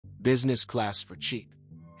business class for cheap.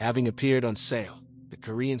 Having appeared on sale, the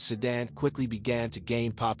Korean sedan quickly began to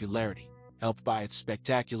gain popularity, helped by its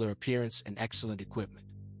spectacular appearance and excellent equipment.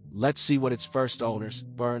 Let's see what its first owners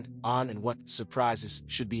burned on and what surprises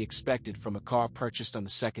should be expected from a car purchased on the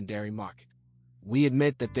secondary market. We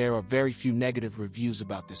admit that there are very few negative reviews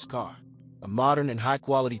about this car. A modern and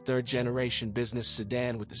high-quality third-generation business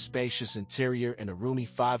sedan with a spacious interior and a roomy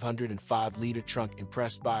 505-liter trunk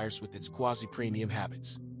impressed buyers with its quasi-premium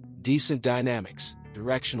habits. Decent dynamics,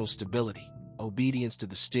 directional stability, obedience to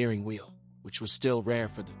the steering wheel, which was still rare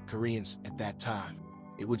for the Koreans at that time.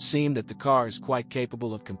 It would seem that the car is quite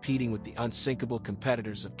capable of competing with the unsinkable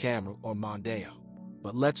competitors of Camry or Mondeo.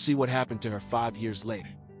 But let's see what happened to her 5 years later.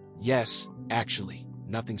 Yes, actually,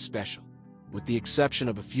 nothing special. With the exception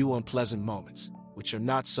of a few unpleasant moments, which are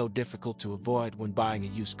not so difficult to avoid when buying a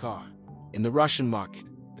used car. In the Russian market,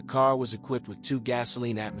 the car was equipped with 2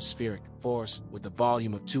 gasoline atmospheric bores with a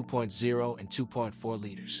volume of 2.0 and 2.4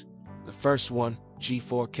 liters. The first one,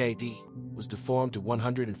 G4KD, was deformed to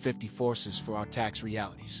 150 forces for our tax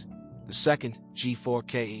realities. The second,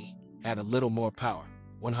 G4KE, had a little more power,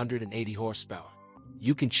 180 horsepower.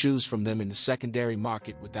 You can choose from them in the secondary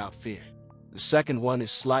market without fear. The second one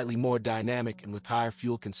is slightly more dynamic and with higher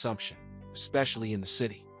fuel consumption, especially in the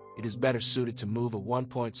city. It is better suited to move a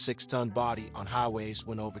 1.6-ton body on highways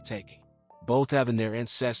when overtaking. Both have in their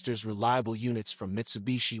ancestors reliable units from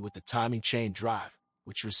Mitsubishi with the timing chain drive,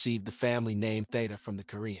 which received the family name Theta from the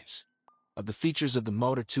Koreans. Of the features of the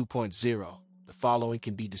motor 2.0, the following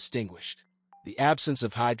can be distinguished. The absence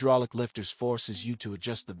of hydraulic lifters forces you to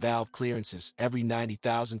adjust the valve clearances every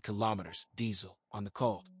 90,000 kilometers, diesel, on the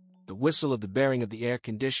cold. The whistle of the bearing of the air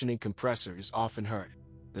conditioning compressor is often heard.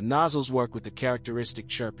 The nozzles work with the characteristic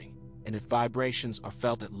chirping, and if vibrations are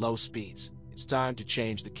felt at low speeds, it's time to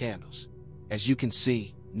change the candles. As you can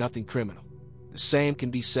see, nothing criminal. The same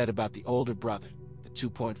can be said about the older brother, the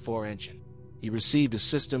 2.4 engine. He received a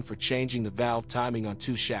system for changing the valve timing on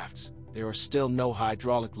 2 shafts. There are still no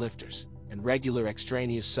hydraulic lifters, and regular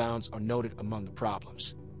extraneous sounds are noted among the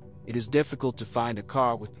problems. It is difficult to find a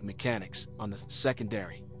car with mechanics on the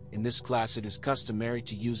secondary. In this class it is customary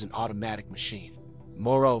to use an automatic machine.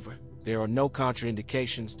 Moreover, there are no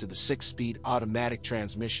contraindications to the 6-speed automatic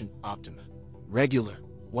transmission Optima. Regular,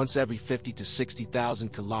 once every 50 to 60,000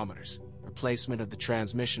 kilometers, replacement of the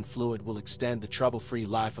transmission fluid will extend the trouble-free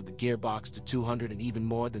life of the gearbox to 200 and even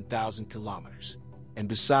more than 1,000 kilometers. And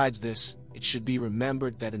besides this, it should be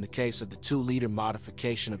remembered that in the case of the 2-liter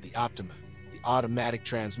modification of the Optima, the automatic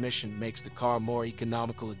transmission makes the car more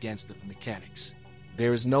economical against the mechanics.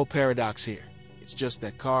 There is no paradox here. It's just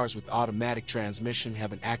that cars with automatic transmission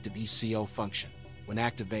have an active ECO function. When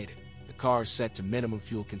activated, the car is set to minimum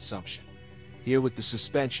fuel consumption. Here with the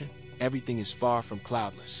suspension, everything is far from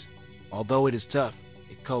cloudless. Although it is tough,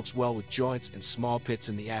 it copes well with joints and small pits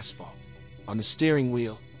in the asphalt. On the steering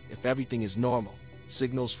wheel, if everything is normal,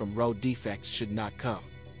 signals from road defects should not come.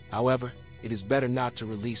 However, it is better not to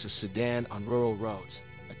release a sedan on rural roads,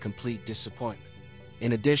 a complete disappointment.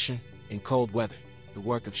 In addition, in cold weather, the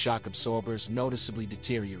work of shock absorbers noticeably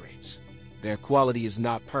deteriorates. Their quality is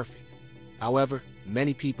not perfect. However,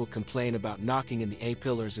 many people complain about knocking in the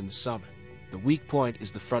A-pillars in the summer. The weak point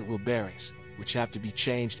is the front wheel bearings, which have to be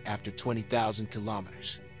changed after 20,000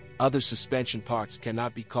 kilometers. Other suspension parts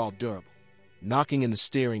cannot be called durable. Knocking in the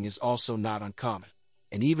steering is also not uncommon.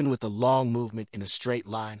 And even with a long movement in a straight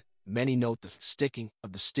line, many note the sticking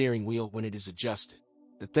of the steering wheel when it is adjusted.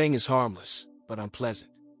 The thing is harmless, but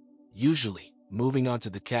unpleasant. Usually, moving on to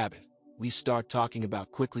the cabin, we start talking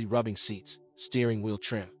about quickly rubbing seats, steering wheel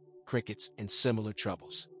trim, crickets, and similar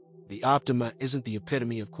troubles. The Optima isn't the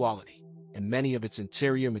epitome of quality, and many of its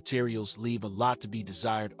interior materials leave a lot to be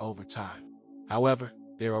desired over time. However,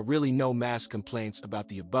 there are really no mass complaints about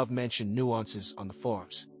the above-mentioned nuances on the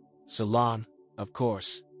forums. Salon, of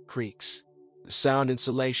course, creaks. The sound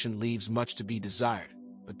insulation leaves much to be desired,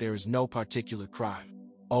 but there is no particular crime.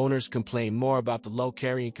 Owners complain more about the low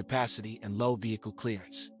carrying capacity and low vehicle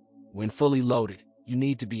clearance. When fully loaded, you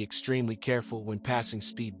need to be extremely careful when passing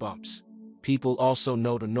speed bumps. People also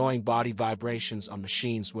note annoying body vibrations on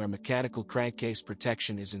machines where mechanical crankcase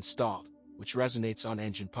protection is installed, which resonates on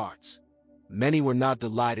engine parts. Many were not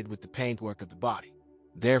delighted with the paintwork of the body.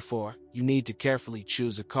 Therefore, you need to carefully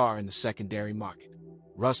choose a car in the secondary market.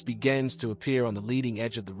 Rust begins to appear on the leading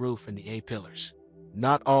edge of the roof and the A-pillars.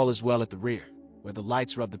 Not all is well at the rear, where the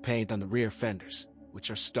lights rub the paint on the rear fenders, which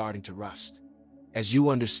are starting to rust. As you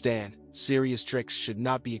understand, serious tricks should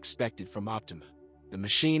not be expected from Optima. The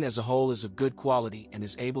machine as a whole is of good quality and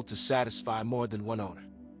is able to satisfy more than one owner.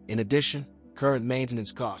 In addition, current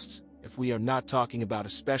maintenance costs, if we are not talking about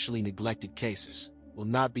especially neglected cases, will will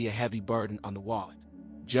not be a heavy burden on the wallet.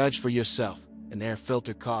 Judge for yourself. An air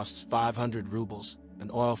filter costs 500 rubles, an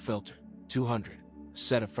oil filter, 200, a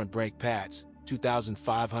set of front brake pads,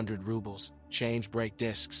 2,500 rubles, change brake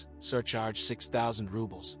discs, surcharge 6,000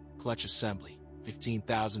 rubles, clutch assembly,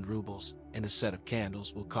 15,000 rubles, and a set of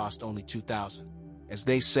candles will cost only 2,000. As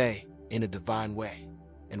they say, in a divine way.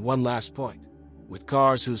 And one last point. With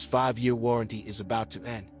cars whose 5-year warranty is about to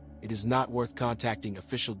end, it is not worth contacting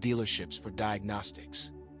official dealerships for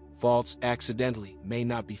diagnostics. Faults accidentally may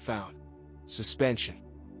not be found. Suspension.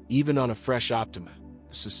 Even on a fresh Optima,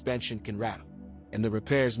 the suspension can rattle, and the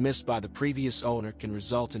repairs missed by the previous owner can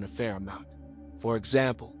result in a fair amount. For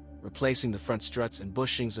example, replacing the front struts and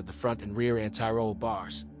bushings of the front and rear anti-roll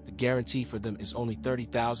bars, the guarantee for them is only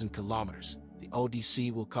 30,000 kilometers. The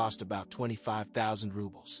ODC will cost about 25,000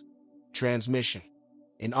 rubles. Transmission.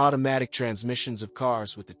 In automatic transmissions of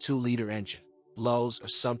cars with a 2-liter engine, blows are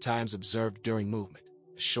sometimes observed during movement.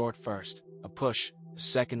 A short first, a push, a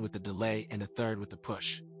second with a delay, and a third with a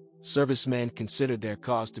push. Servicemen consider their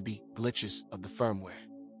cause to be glitches of the firmware.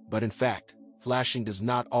 But in fact, flashing does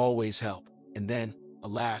not always help, and then,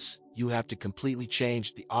 alas, you have to completely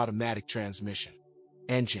change the automatic transmission.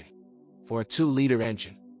 Engine. For a 2-liter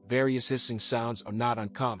engine, various hissing sounds are not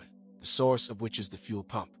uncommon, the source of which is the fuel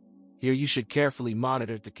pump. Here you should carefully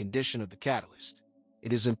monitor the condition of the catalyst.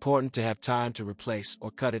 It is important to have time to replace or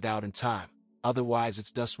cut it out in time, otherwise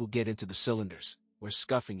its dust will get into the cylinders, where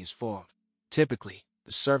scuffing is formed. Typically,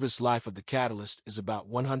 the service life of the catalyst is about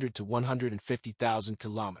 100 to 150,000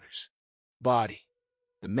 kilometers. Body.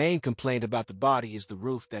 The main complaint about the body is the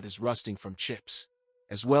roof that is rusting from chips,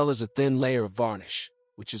 as well as a thin layer of varnish,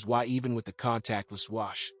 which is why even with the contactless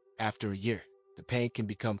wash, after a year, the paint can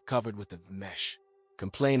become covered with a mesh.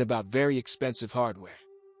 Complain about very expensive hardware.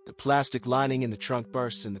 The plastic lining in the trunk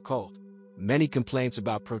bursts in the cold. Many complaints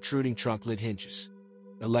about protruding trunk lid hinges.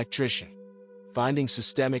 Electrician. Finding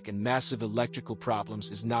systemic and massive electrical problems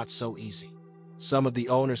is not so easy. Some of the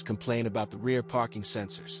owners complain about the rear parking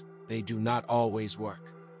sensors. They do not always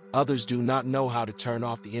work. Others do not know how to turn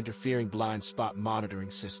off the interfering blind spot monitoring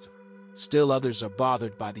system. Still others are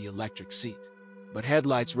bothered by the electric seat. But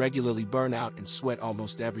headlights regularly burn out and sweat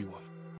almost everyone.